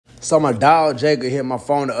So my dog Jacob hit my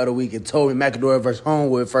phone the other week and told me Mcadory versus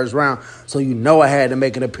Homewood first round. So you know I had to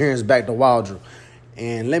make an appearance back to YALL.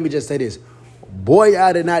 And let me just say this. Boy,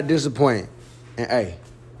 y'all did not disappoint. And hey,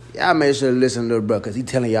 y'all make sure to listen to the bro because he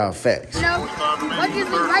telling y'all facts. You know, what gives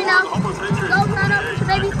me right now? Go sign up,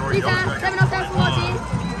 baby. 3 times,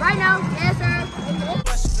 707-410. Right now, yes sir.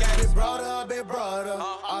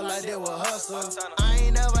 All I did was hustle. I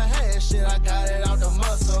ain't never had shit, I got it out the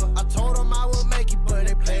muscle. I told them I would make it, but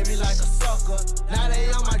they played me like a sucker. Now they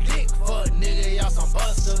on my dick, fuck nigga, y'all some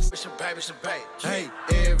busters. Bishop pay. Hey,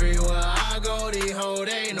 everywhere I go, these hoes,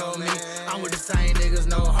 they know me. I'm with the same niggas,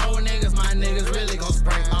 no hoe niggas, my niggas really gon'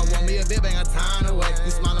 spray. I want me a big bang a time away.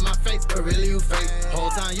 You smile on my face, but really you fake. Whole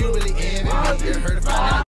time you really envy me, you heard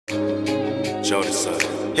about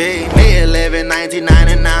JODYS. Hey, May 11,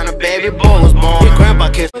 1999, a baby boy was born. Your grandpa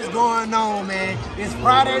kissed. What's going on, man? It's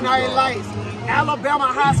Friday Night Lights. Alabama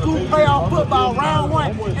High School playoff football round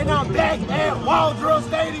 1, and I'm back at YOGUNO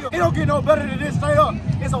Stadium. It don't get no better than this straight up.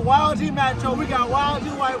 It's a YG matchup. We got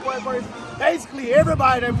YOGWHITEBOI versus basically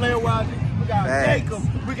everybody that play YG. We got Jacob,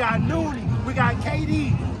 we got Noonie, we got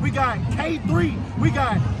KD, we got K3, we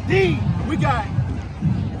got D, we got...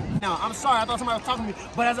 Now, I'm sorry, I thought somebody was talking to me,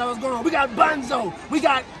 but as I was going on, we got Bunzo, we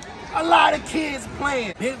got a lot of kids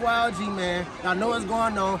playing. Big YG, man. Y'all know what's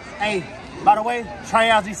going on. Hey, by the way,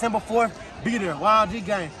 tryouts December 4th, be there, YG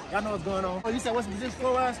game. Y'all know what's going on. Oh, you said what's the position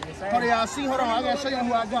for us? Yes, hold on, y'all see, hold on, I gotta show y'all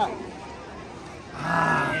who I got.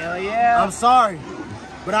 Hell yeah. I'm sorry,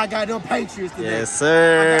 but I got them Patriots today. Yes,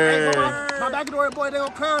 sir. My Mcadory boy, they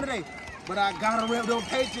gonna crown today. But I gotta rep them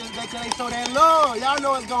Patriots, they show that love. Y'all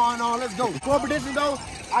know what's going on, let's go. Score prediction though,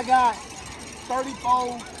 I got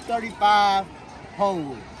 34-35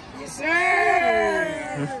 Homewood. Yes, sir!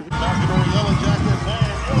 Mcadory Yellow Jackets and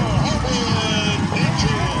your Homewood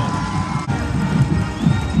Patriots.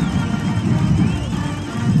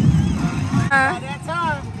 By that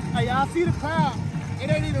time, hey, y'all see the crowd. It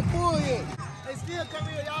ain't even full yet. They still come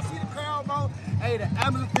here. Y'all see the crowd, bro. Hey, the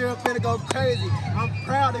atmosphere finna go crazy. I'm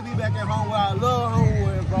proud to be back at Homewood. I love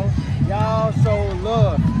Homewood, bro. Y'all show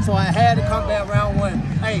love. So I had to come back round 1.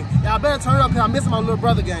 Hey, y'all better turn up because I'm missing my little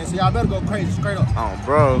brother game. So y'all better go crazy, straight up. Oh,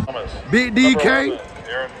 bro. Big DK.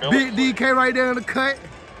 Big DK right there in the cut.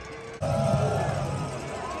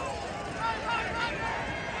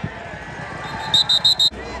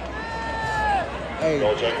 Hey,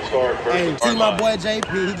 see my boy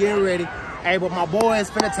JP, he getting ready. Hey, but my boy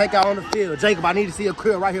is finna take out on the field. Jacob, I need to see a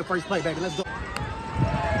crib right here, first play, baby. Let's go.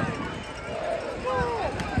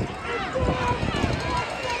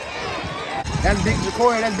 That's Big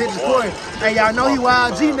Jacory, that's Big Jacory. Hey, y'all know he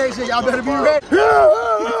YG next year, y'all better be ready.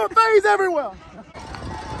 Phase everywhere.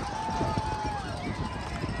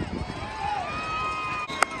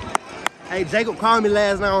 Hey, Jacob called me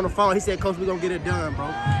last night on the phone. He said, Coach, we gonna get it done, bro.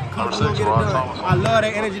 Coach, we gonna get it done. I love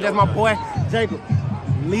that energy. That's my boy, Jacob.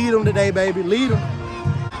 Lead him today, baby. Lead him.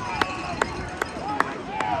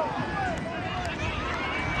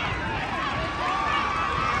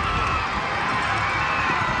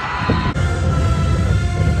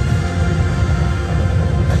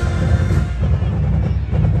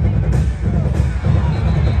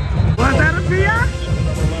 Was that a fiat?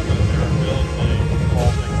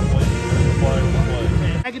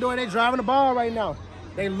 Mcadory, they driving the ball right now.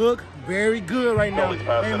 They look very good right now.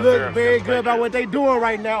 They look very good about what they doing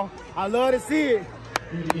right now. I love to see it.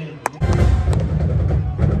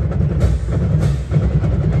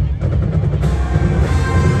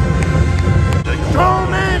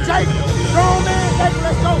 Strong man, Jake. Strong man, Jake.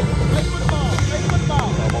 Let's go. Play football. Play football.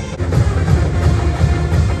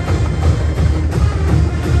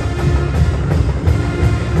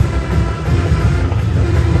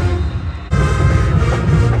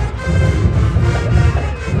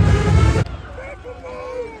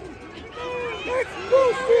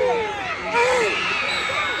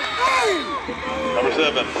 Number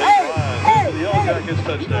 7, the Yellow Jackets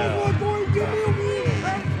touchdown.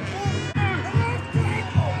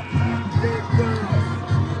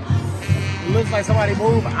 It looks like somebody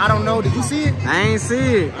moved. I don't know. Did you see it? I ain't see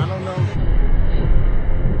it. I don't know.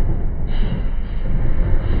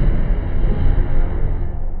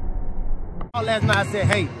 Last night I said,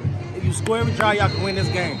 hey, if you score every drive, y'all can win this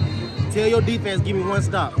game. Tell your defense, give me 1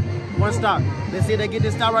 stop. 1 stop. Let's see if they get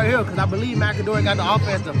this stop right here, because I believe Mcadory got the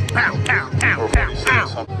offense to pow, pow, pow, pow,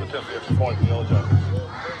 pow.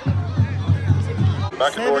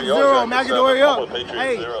 Mcadory up.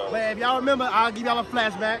 Hey, but if y'all remember, I'll give y'all a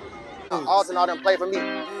flashback. Austin all them play for me.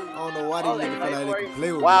 I don't know why they feel like they can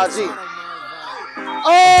play with YG.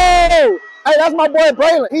 Oh! Hey, that's my boy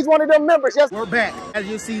Braylon. He's one of them members. Yes. We're back. As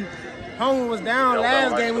you see, Homewood was down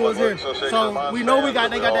last game we was here. So we know they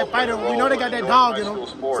got that fighter. We know they got that dog in them.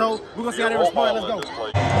 So we're gonna see how they respond. Let's go.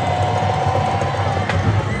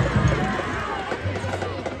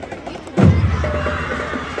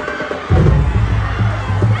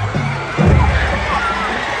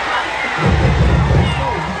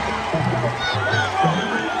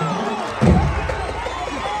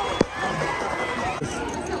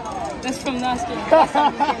 That's from last game.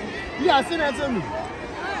 You gotta send that to me.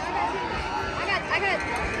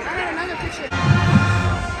 I got another picture.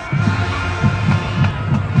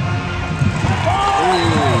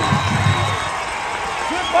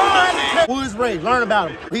 Who is Ray? Learn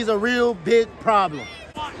about him. He's a real big problem.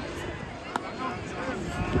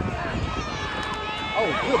 Oh,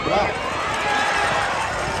 good block.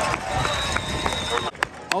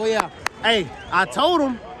 Oh yeah. Hey, I told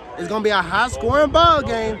him it's gonna be a high-scoring ball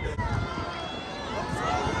game.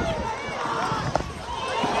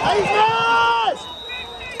 Hey, guys!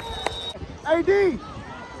 Hey, D.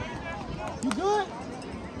 You good?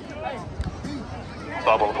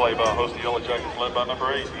 Stop on the play by host of Yellow Jackets led by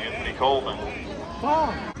number 8, Anthony Coleman.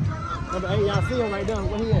 Ball. Number 8, y'all see him right there.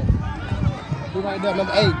 Where he at? He right there,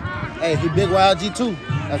 number 8. Hey, he big wild G too.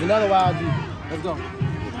 That's another wild G. Let's go.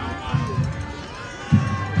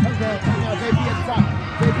 Touchdown, JP at the top.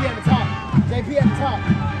 JP at the top. JP at the top.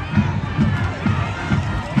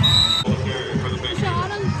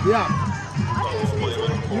 Yeah.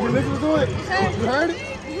 You been listening to it? You heard it?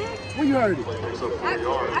 When you heard it?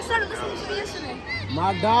 I started listening to it yesterday.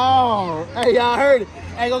 My dog. Hey, y'all heard it.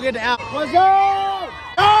 Hey, go get the app. Let's go!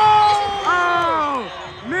 Oh,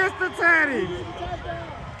 Mr. Teddy.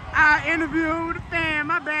 I interviewed with a fan.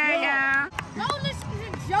 My bad, y'all. Go listen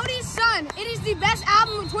to Jody's Son. It is the best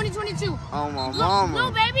album of 2022. Oh, my mama.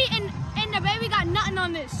 Lil Baby and the baby got nothing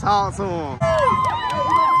on this. Talk to him.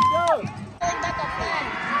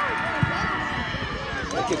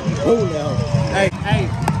 Hey,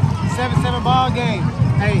 7-7 ball game.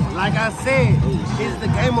 Hey, like I said, it's the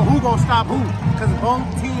game of who gonna stop who. Because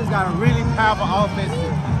both teams got a really powerful offense,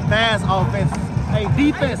 fast offense. Hey,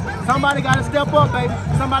 defense, somebody gotta step up, baby.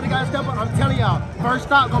 Somebody gotta step up. I'm telling y'all, first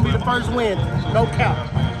stop gonna be the first win. No cap.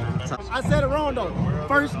 I said it wrong though.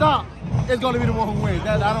 First stop is gonna be the one who wins.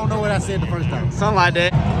 I don't know what I said the first time. Something like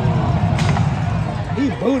that. He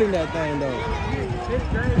booting that thing though.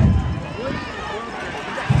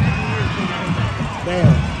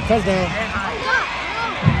 Damn, touchdown.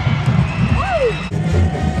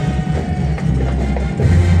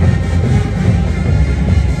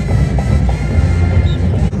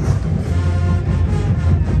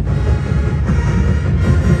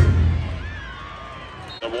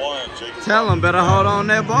 Tell him better hold on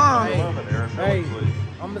that ball. Hey,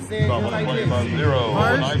 I'm gonna say it just like this.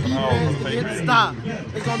 First defense to get the stop.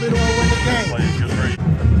 It's gonna be the one win the game.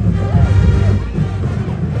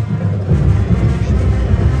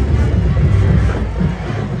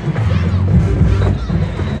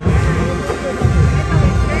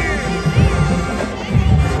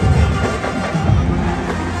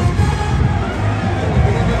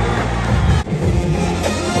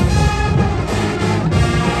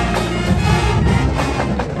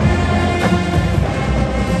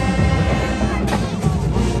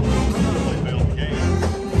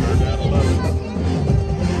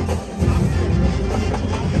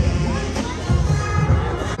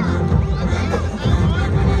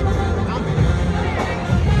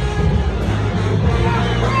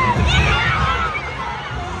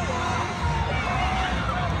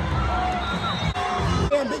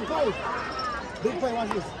 Big play, watch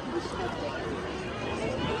this.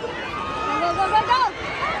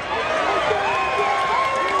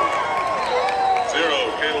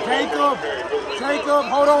 Go. Jacob,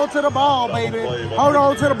 hold on to the ball, baby. Hold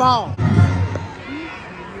on to the ball.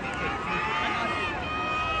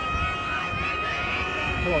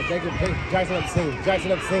 Come on, Jacob. Hey, Jackson up the scene.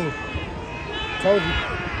 Jackson up the scene. Told you.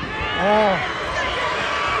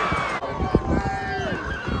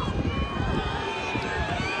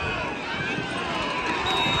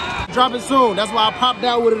 Drop it soon. That's why I popped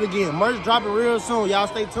out with it again. Merch drop it real soon. Y'all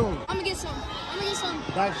stay tuned. I'm gonna get some.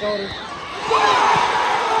 Back shoulder.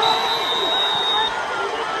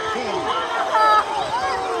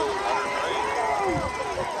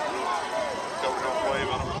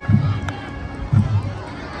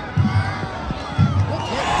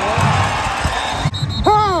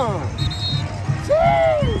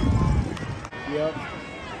 Yep.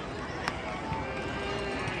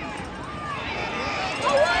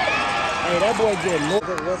 Hey, that boy getting more.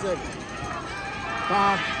 What's it?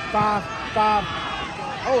 5, 5, 5.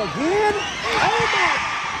 Oh, again? Oh my!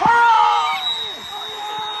 Oh!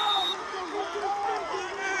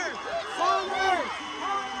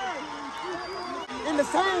 the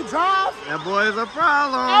same drive. That boy is a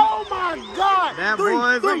problem. Oh my God. That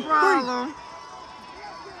boy is a problem.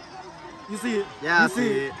 You see it. Yeah, you see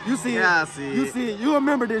it. You see it. Yeah, I see it. You see it. You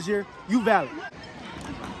remember this year. You valid.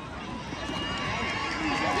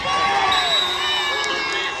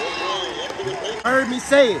 Heard me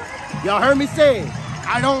say it. Y'all heard me say it.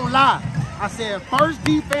 I don't lie. I said first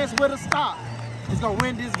defense with a stop is gonna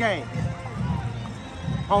win this game.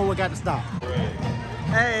 Homewood got to stop.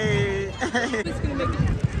 Hey. On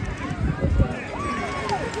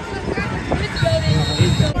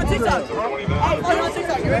TikTok. On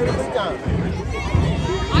TikTok. You ready?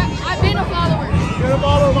 I've been a follower. You're a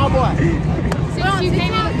follower, my boy. Since you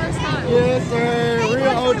came in the first time. Yes, sir.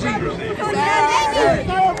 Real OG.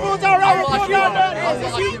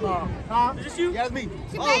 Is this you? Yeah, it's me.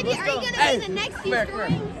 So baby, are you gonna be the next season?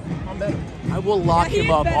 I'm better. I will lock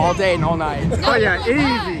him up all day and all night. Oh yeah,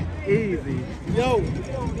 easy. Yo.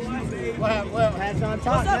 What happened? Well, had Sean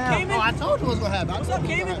talk now. What's up, Cayman? Oh, I told you what's gonna happen. What's up,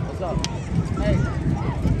 Cayman? What's up? Hey.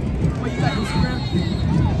 What, you got Instagram?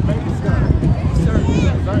 Maybe it's gone.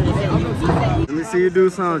 Let me see you do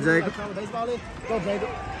something, Jacob. Baseball is? Go, Jacob.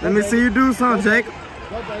 Let me see you do something, Jacob.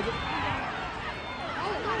 Go, Jacob.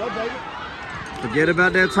 Go, Jacob. Forget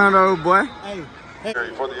about that turnover, boy. Hey.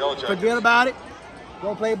 Forget about it.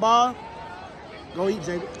 Go play ball. Go eat,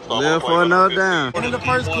 Jacob. Live for another down. In the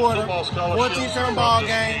first quarter, 14-7 ball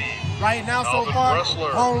game. Right now, so far,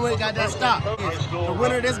 Homewood got that stop. The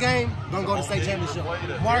winner of this game gonna go to state championship.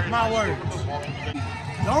 Mark my words.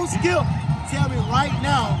 Don't skip. Tell me right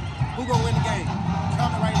now who gonna win the game.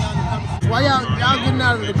 Comment right now in the comments. Why y'all getting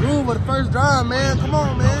out of the groove of the first drive, man? Come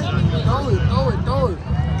on, man. Throw it.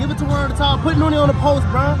 Give it to one at the top. Put Nooney on the post,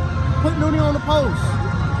 bro. Put Nooney on the post.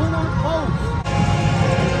 Put it on the post.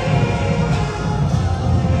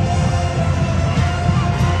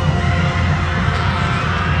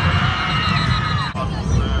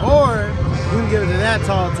 Or you can give it to that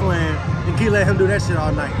tall twin and keep letting him do that shit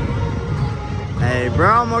all night. Hey, bro,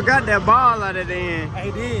 almost got that ball out of the end. Hey,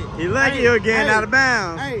 he did. He lucky he was getting out of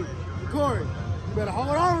bounds. Hey, Corey, you better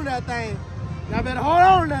hold on to that thing. Y'all better hold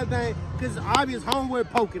on to that thing, because it's obvious Homewood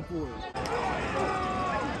poking for it.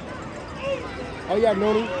 Oh, yeah,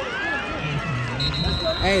 Nooney.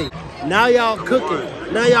 Hey, now y'all cooking.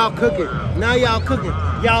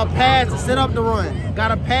 Y'all pass to set up the run.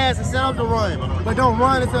 Gotta pass to set up the run. But don't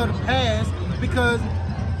run instead of pass, because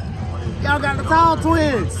y'all got the tall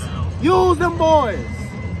twins. Use them boys.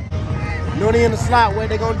 Nooney in the slot. What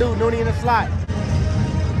they gonna do? Nooney in the slot.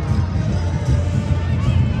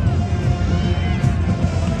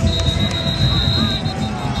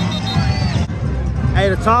 Hey,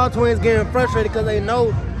 the tall twins getting frustrated because they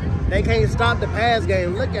know they can't stop the pass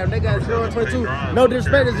game. Look at them. They got 0 and 22. No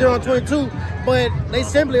disrespect to 0 and 22, but they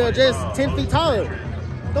simply are just 10 feet taller.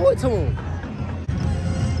 Throw it to them.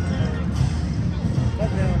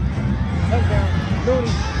 Touchdown.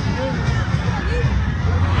 Nooney.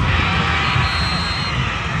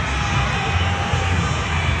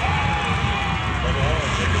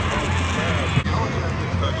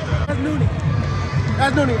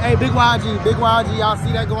 That's Nooney. Hey, Big YG, y'all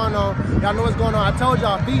see that going on. Y'all know what's going on. I told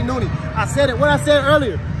y'all, feed Nooney. I said it, what I said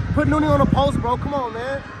earlier. Put Nooney on the post, bro. Come on,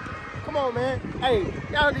 man. Hey,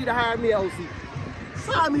 y'all need to hire me OC.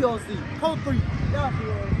 Sign me OC. Code 3. Y'all see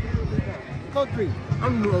Code 3.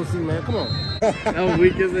 I'm the new OC, man. Come on. That was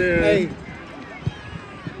weak as hell.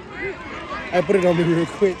 Hey, put it on me real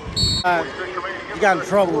quick. You got in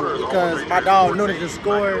trouble because my dog Nooney just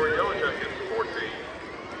scored.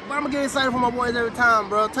 But I'm gonna get excited for my boys every time,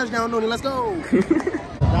 bro. Touchdown, Nooney, let's go.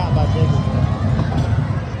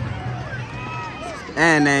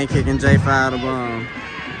 And they ain't kicking J5 out of the ball.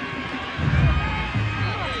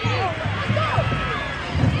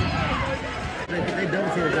 They double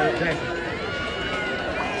team Jackson.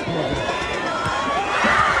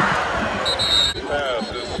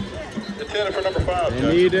 Intended for number 5. They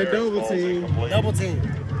need that double team. Double team.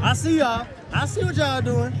 I see y'all. I see what y'all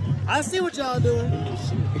doing. I see what y'all doing.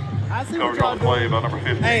 Play by number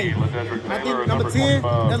 15. Hey, I think number 10,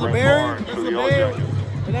 that's LeBaron.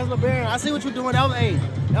 That's LeBaron. I see what you're doing. That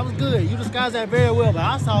was good. You disguised that very well, but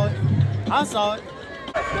I saw it.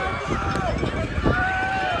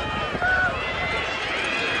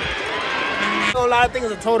 A lot of things.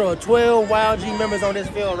 A total of 12 YLG members on this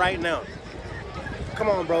field right now. Come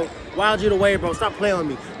on, bro. YLG the way, bro. Stop playing with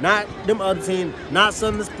me. Not them other teams. Not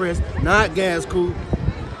Southern Express. Not Gas Cool.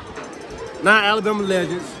 Not Alabama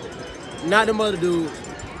Legends. Not them other dudes.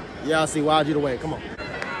 Y'all see YLG the way. Come on.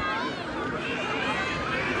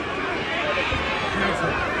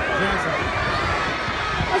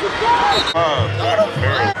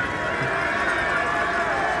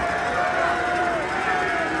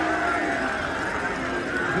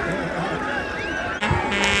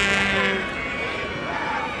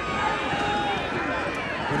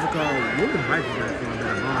 You play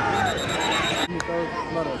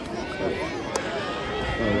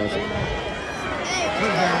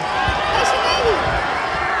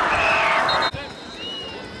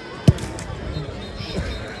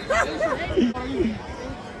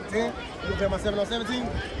my 7 on 17?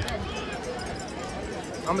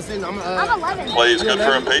 I'm 11. Plays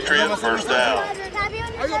confirm Patriot, first down.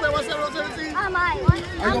 Are you gonna play my 7 on 17? I might. Are you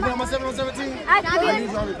gonna play my 7 on 17? I could.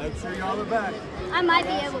 Make sure y'all are back. I might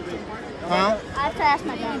be able to. Huh? I have to ask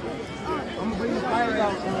my dad. I'm gonna bring the fires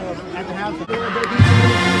out at the house.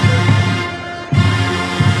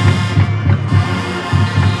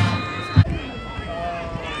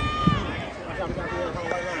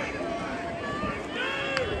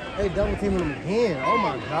 They double teaming him again. Oh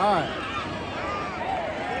my God.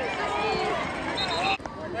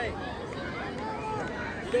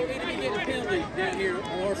 You don't need to be getting a penalty down here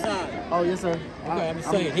on our side. Oh, yes, sir. Okay, I'm just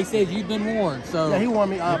saying. He said you've been warned, so Yeah, he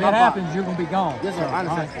warned me. if that happens, you're going to be gone. Yes, sir. I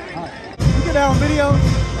understand. All right. You get that on video?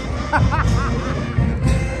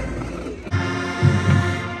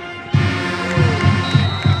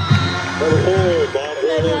 Number 4, Bob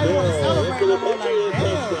Wells into the Patriot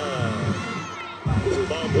touchdown. This is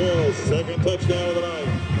Bob Wells' second touchdown of the night.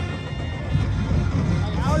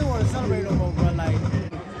 I don't even want to celebrate no more, but like.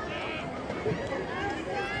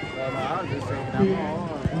 I was just saying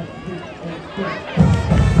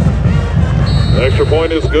The extra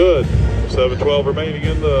point is good. 7:12 remaining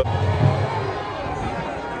in the.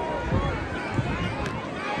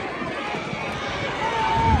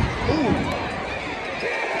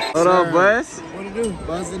 What up, Buzz? What it do?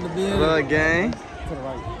 Buzz in the building. What up, gang? To the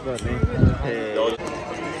right. What up, man? Hey.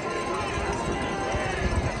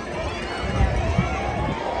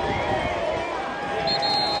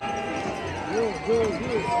 Good.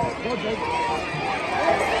 Go, Jake.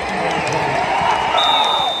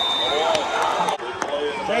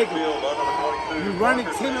 Jake, you running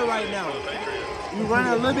timid right now. You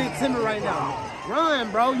running a little bit timid right now. Run,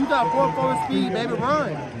 bro. You got 4-4 speed, baby.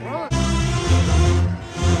 Run.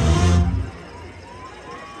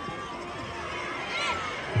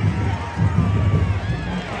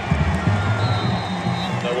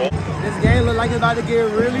 This game look like it's about to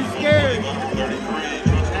get really scary.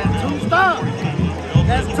 That's 2 stops.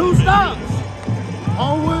 That's 2 stops.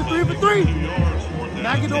 Homewood 3 for 3.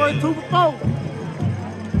 Mcadory 2 for 4.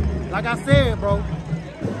 Like I said, bro.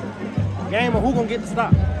 Game of who gonna get the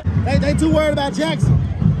stop. They too worried about Jackson.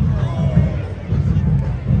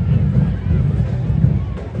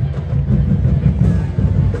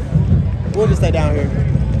 We'll just stay down here.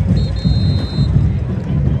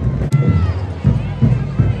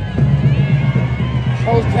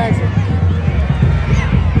 Coach Jackson.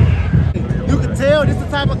 You can tell this is the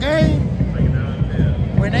type of game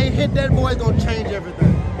when they hit that boy, it's gonna change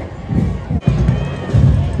everything.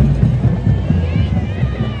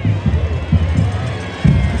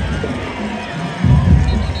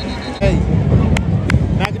 Hey,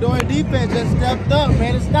 Mcadory defense just stepped up,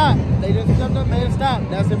 made it stop. They just stepped up, made it stop.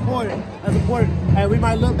 That's important. That's important. Hey, we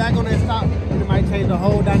might look back on that stop and it might change the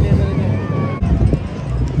whole dynamic of the game.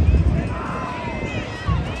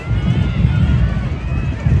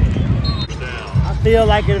 I feel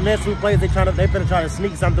like in the next 2 plays they finna try to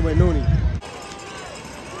sneak something with Nooney.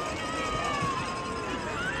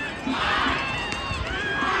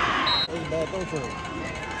 Bad throw to him.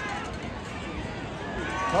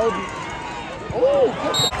 Told you. Oh,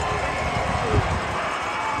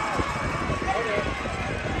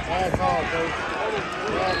 bad call, coach.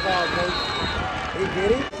 Bad call, coach. He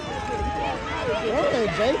get it? Hey,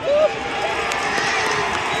 Jacob.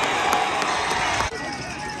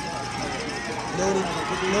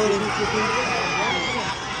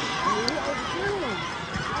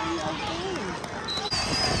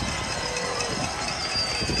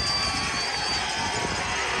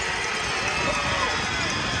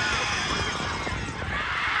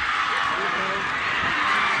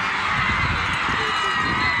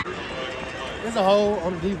 There's a hole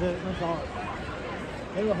on the defense. That's all.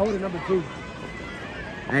 They were holding number 2.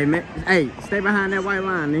 Hey, man. Hey, stay behind that white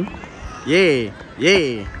line, nigga.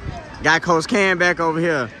 Yeah. Got Coach Cam back over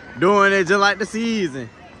here. Doing it just like the season.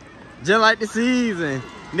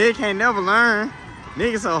 Nigga can't never learn.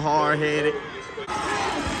 Nigga so hard-headed.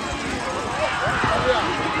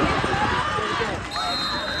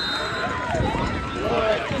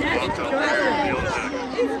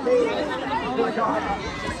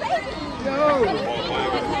 Number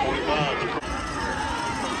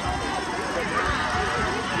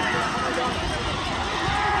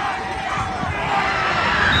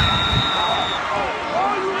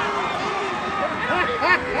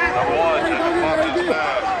 1, back to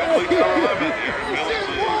pass. Complete to 11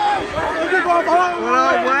 here.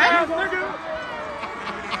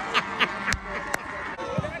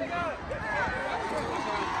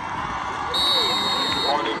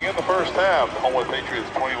 the first half. The Homewood Patriots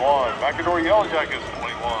 21. Mcadory Yellow Jackets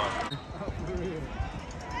 21.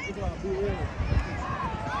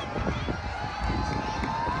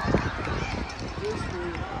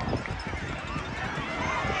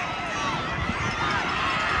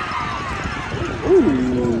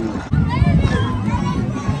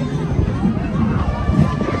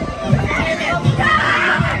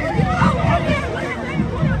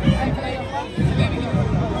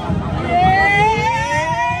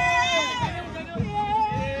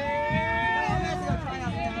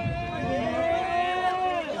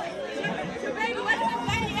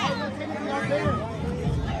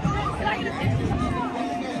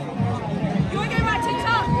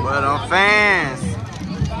 But on fans.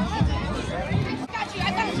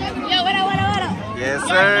 Yo, what up? Yes,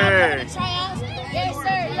 sir. Yes,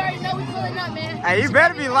 sir. You already know we pulling up, man. Hey, you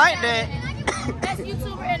better be like that. Best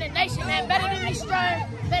YouTuber in the nation, man. Better than me, Strong.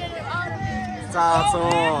 Better than all of them. Talk to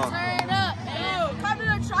him. Turn up, man. Come to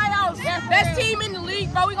the tryouts. Best team in the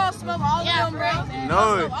league, bro. We gonna smoke all of them, bro.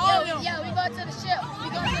 No. All of them. Yo, we going to the ship. We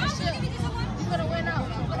going to the ship. We gonna win out.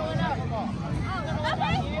 We gonna win out.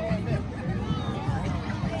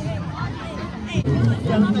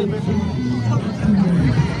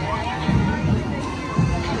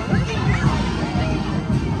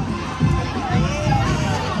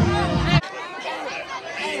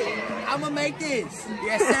 I'm gonna make this.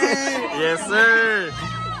 Yes, sir. Yes, sir.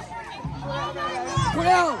 Come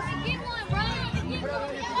on.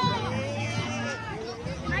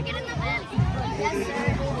 Can I get in the bed? Yes, sir.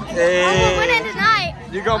 Hey. I'm winning tonight.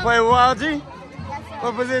 You gonna play with YG? Yes, sir.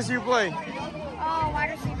 What position you play? Wide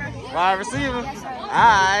receiver. Wide receiver? Yes, sir. All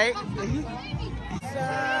right.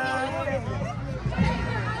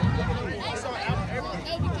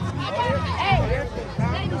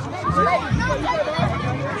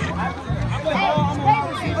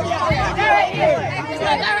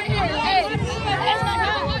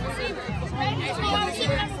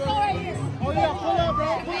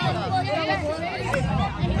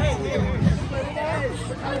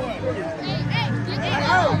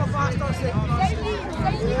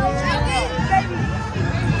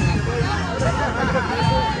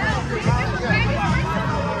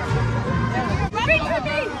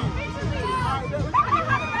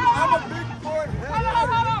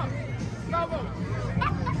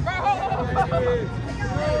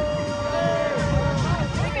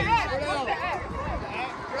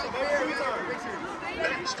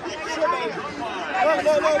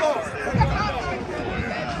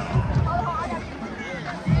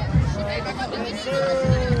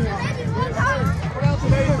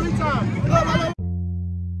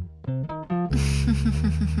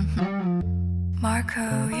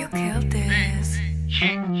 Marco, you killed this.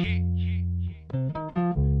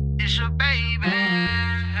 It's your baby.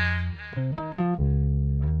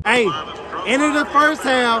 Hey, end of the first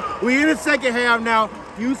half. We in the second half now.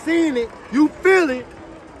 You seen it. You feel it.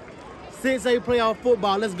 Since they playoff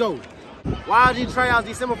football, let's go. YG tryouts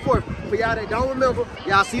December 4th. For y'all that don't remember,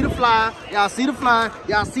 y'all see the fly, y'all see the fly,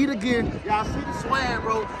 y'all see the gear, y'all see the swag,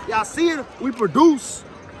 bro. Y'all see it, we produce.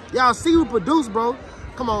 Y'all see we produce, bro.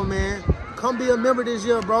 Come on, man. Come be a member this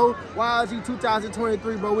year, bro. YG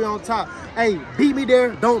 2023, bro. We on top. Hey, beat me there,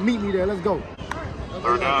 don't meet me there. Let's go.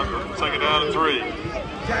 Third down, second down and 3.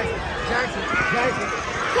 Jackson.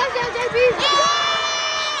 Touchdown, JP.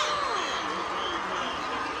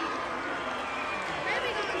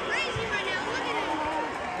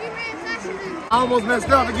 I almost messed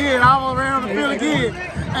up again. I almost ran off the field again.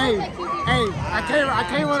 Hey, I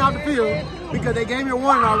can't run off the field because they gave me a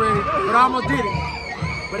warning already, but I almost did it.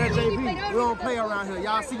 But that's JP. We don't play around here.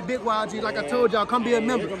 Y'all see Big YG, like I told y'all, come be a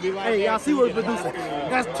member. Hey, y'all see what we're producing.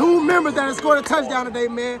 That's 2 members that have scored a touchdown today,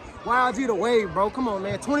 man. YG the wave, bro. Come on,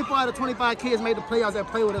 man. 24 out of 25 kids made the playoffs that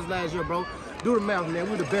played with us last year, bro. Do the math, man.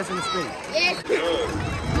 We're the best in the state. Yes.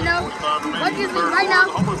 You know, what gives me right now?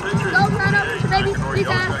 Go sign up, baby. 3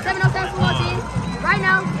 times, 707-410. Right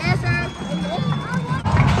now, yes, sir.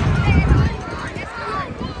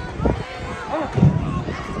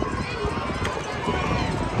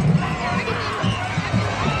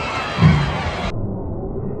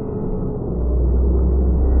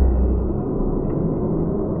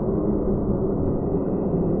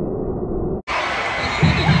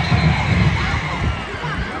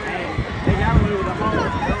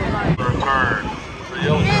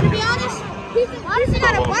 Man, to be honest, why does he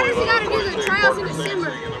gotta do the tryouts in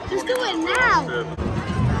December? Just do it now.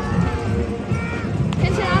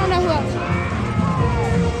 Attention, I don't know who else.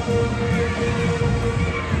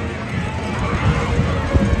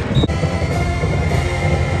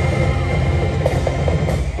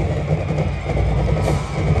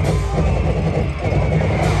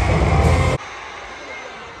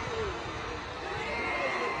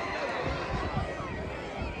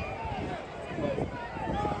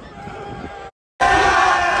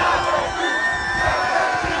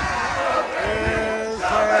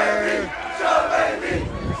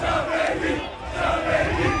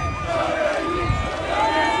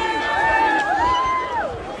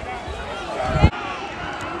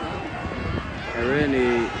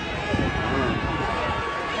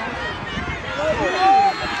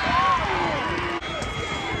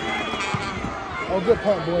 good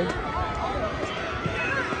punt, boy.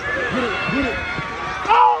 Get it.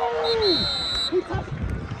 Oh! He touched it.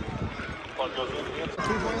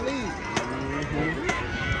 2-point lead.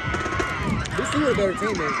 This is a better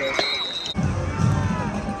team than though.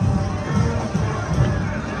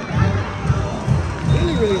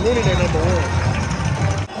 Really winning at number one.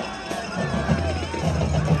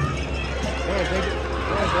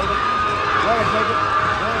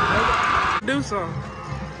 Do something.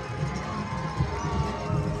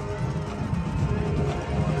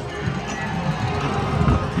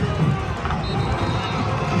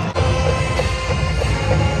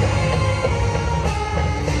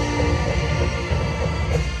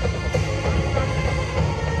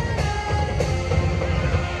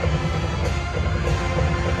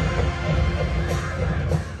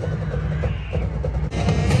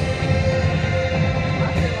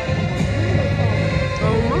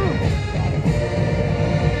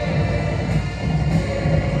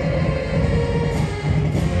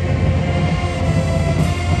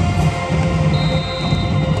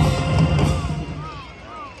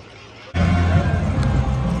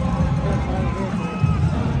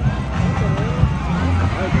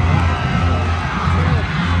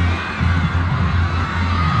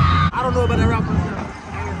 I don't know about that route.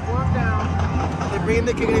 And fourth down, they bring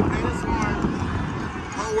the kicker, they playing it smart.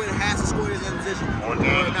 Homewood has to score this in position. Fourth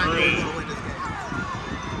down and 3. Win this game.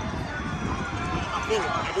 I feel it.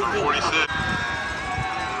 46.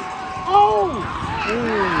 Oh!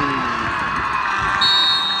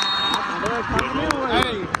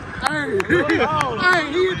 Hey,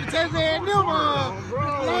 he hit the test and them.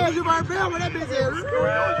 Last you might bell when that bitch said.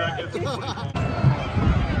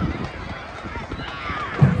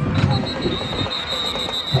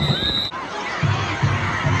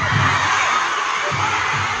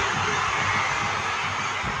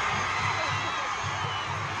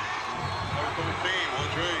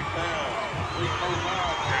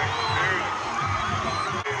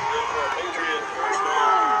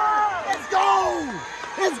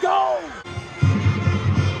 Let's go!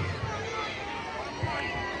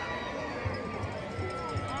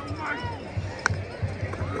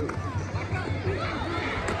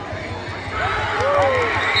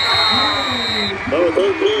 Number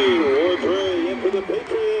 13, Wardray in for the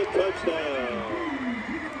Patriot touchdown.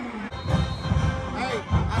 Hey,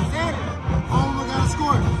 I said it. Homewood got to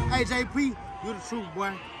score. Hey, JP, you the truth,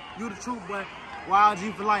 boy. You the truth, boy.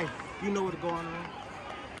 YG for life. You know what's going on.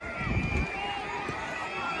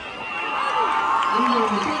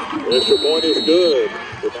 Extra point is good.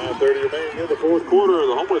 With 9:30 remaining in the fourth quarter,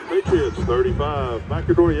 the Homewood Patriots 35,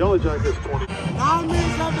 Mcadory Yellow Jackets 20. 9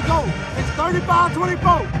 minutes left to go. It's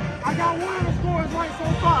 35-24. I got one of the scores right so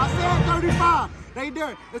far. I said 35. They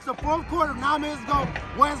there. It's the fourth quarter. 9 minutes to go.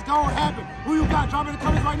 What's going to happen? Who you got? Drop in the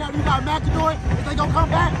comments right now. Do you got Mcadory? Is they going to come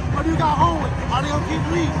back? Or do you got Homewood? Are they going to keep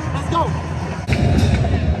the lead? Let's go.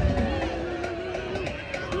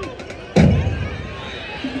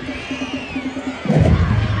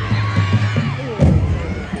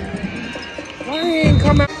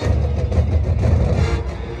 Come out.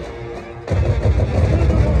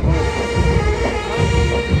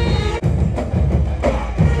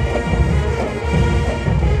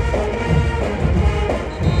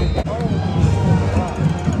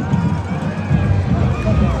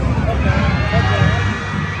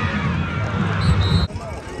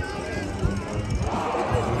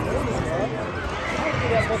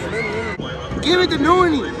 Give it to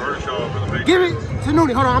Nooney. Give it to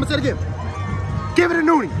Nooney. Hold on, I'm going to say it again. Give it to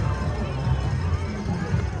Nooney.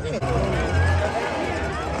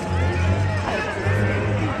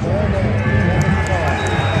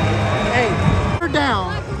 Hey, you're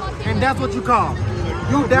down, and that's what you call.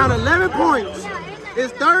 You're down 11 points.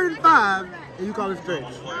 It's 3rd and 5, and you call it stretch.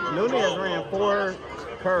 Nooney has ran 4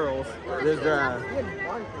 curls this drive.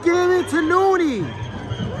 Give it to Nooney.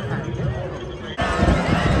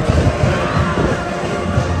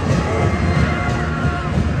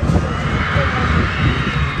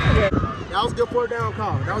 That was a good 4th down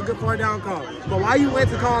call. That was a good 4th down call. But why you wait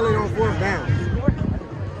to call it on 4th down?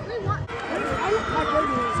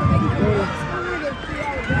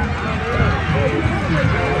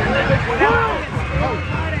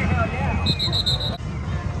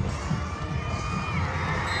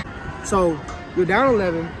 So you're down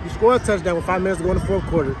 11. You score a touchdown with 5 minutes to go in the 4th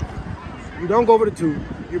quarter. You don't go over the 2.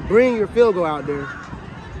 You bring your field goal out there.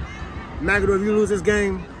 Mcadory, if you lose this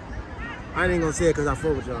game, I ain't gonna say it because I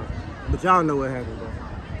fought with y'all. But y'all know what happened, bro.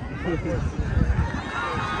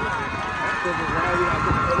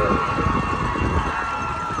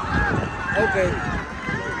 Okay.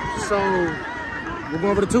 So we're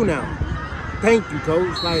going for the 2 now. Thank you,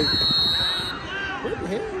 coach. Like,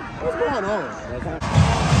 What's going on?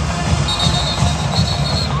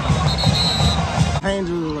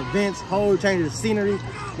 Changes of events, whole changes of scenery.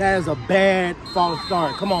 That is a bad false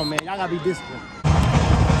start. Come on, man. Y'all gotta be disciplined.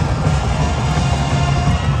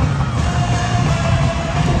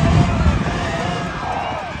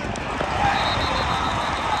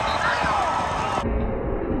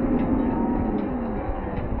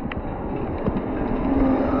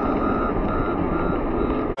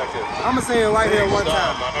 I'm gonna say it right here one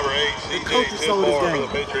time. Number 8, the coaches sold this game.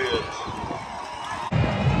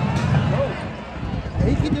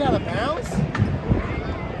 He kicked it out of bounds?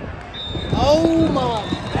 Oh my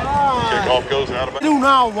God. Kickoff goes out of bounds. I do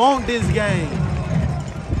not want this game.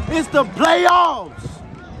 It's the playoffs.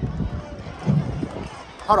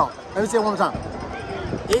 Hold on. Let me say it one more time.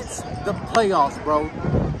 It's the playoffs, bro.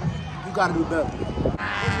 You gotta do better.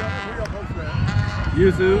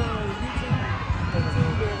 YouTube.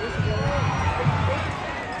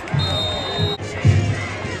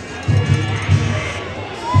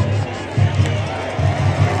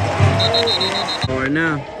 Right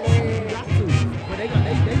now.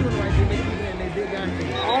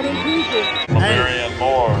 Marion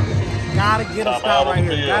Moore. Gotta get a stop right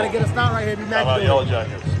here. Gotta get a stop right here. Be About Yellow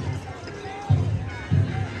Jackets.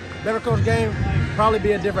 Better coach game, probably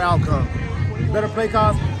be a different outcome. Better play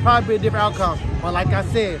calls, probably be a different outcome. But like I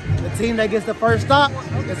said, the team that gets the first stop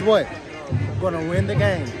is what? Gonna win the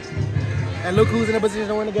game. And look who's in a position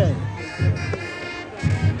to win the game.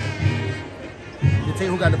 The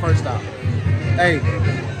team who got the first stop. Hey,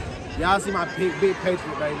 y'all see my big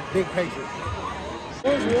Patriot, baby. Big Patriot.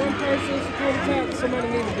 There's one person security top, somebody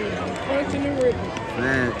needs to be punching and ripping.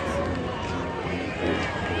 Man.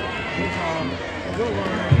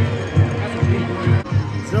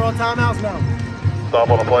 Zero timeouts now. Stop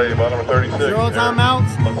on the play by number 36. Zero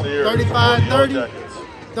timeouts. 35-30.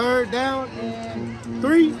 Third down and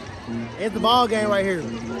 3. It's the ball game right here.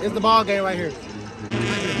 It's the ball game right here.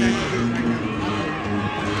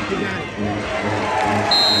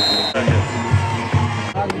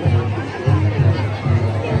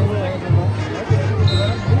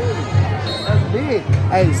 That's big.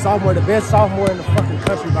 Hey, sophomore, the best sophomore in the fucking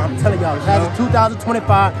country, but I'm telling y'all, class of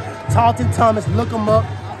 2025, Tarleton Thomas, look him up.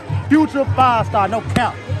 Future 5-star, no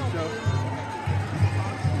cap.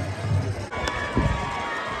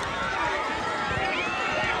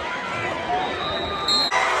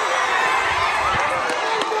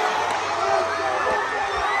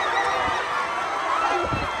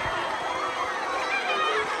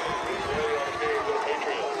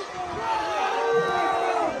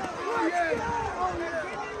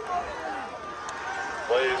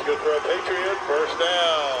 Play is good for a Patriot. First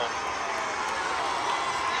down.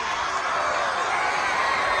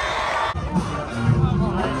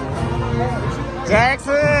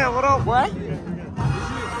 Jackson, what up, boy?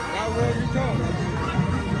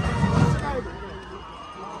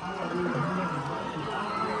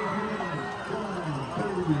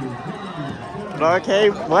 Okay,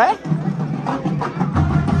 what?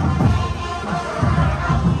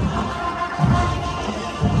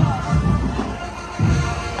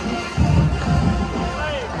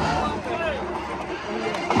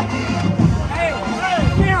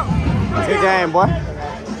 Good game, boy.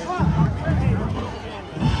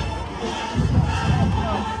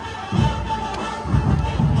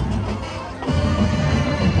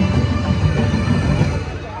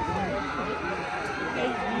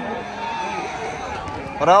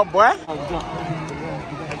 What up, boy?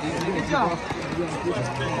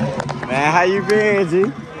 Man, how you been, G?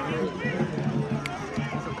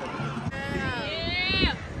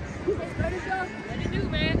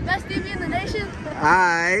 Best DB in the nation.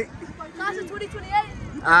 Alright. Class of 2028.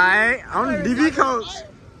 Alright, I'm the DB coach.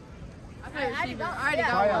 I already got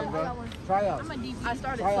Tryouts, bro. Tryouts. I'm a DB. I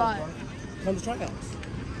started Tryouts, slot. bro. Come to tryouts.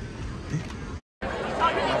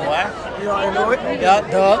 You already know it? Yeah,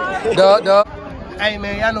 duh. Hey,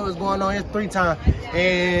 man, y'all know what's going on. It's 3 times.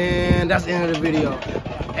 And that's the end of the video.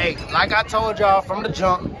 Hey, like I told y'all from the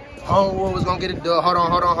jump, Homewood was going to get it done. Hold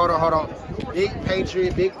on. Big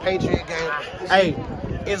Patriot game. Hey,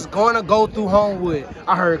 it's going to go through Homewood.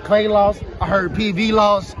 I heard Clay lost. I heard PV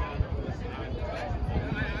lost.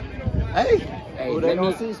 Hey,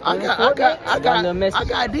 I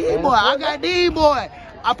got D-boy.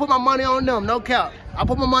 I put my money on them, no cap. I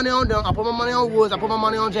put my money on them. I put my money on Woods. I put my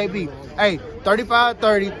money on JB. Hey,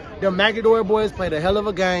 35-30. The Mcadory boys played a hell of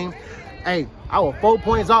a game. Hey, I was 4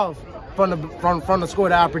 points off from the score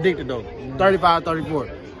that I predicted though.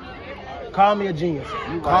 35-34. Call me a genius.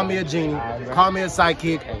 Call me a genie. Call me a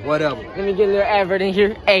sidekick. Whatever. Let me get a little advert in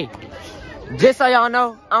here. Hey, just so y'all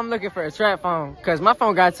know, I'm looking for a trap phone because my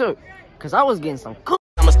phone got took. Because I was getting some cool.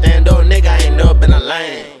 Stand up, nigga, I ain't never been a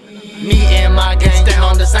lane. Me and my gang stand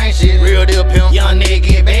on the same shit. Real deal pimp, young nigga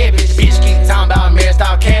get bad bitch. Bitch keep talking about marriage,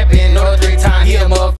 stop cash.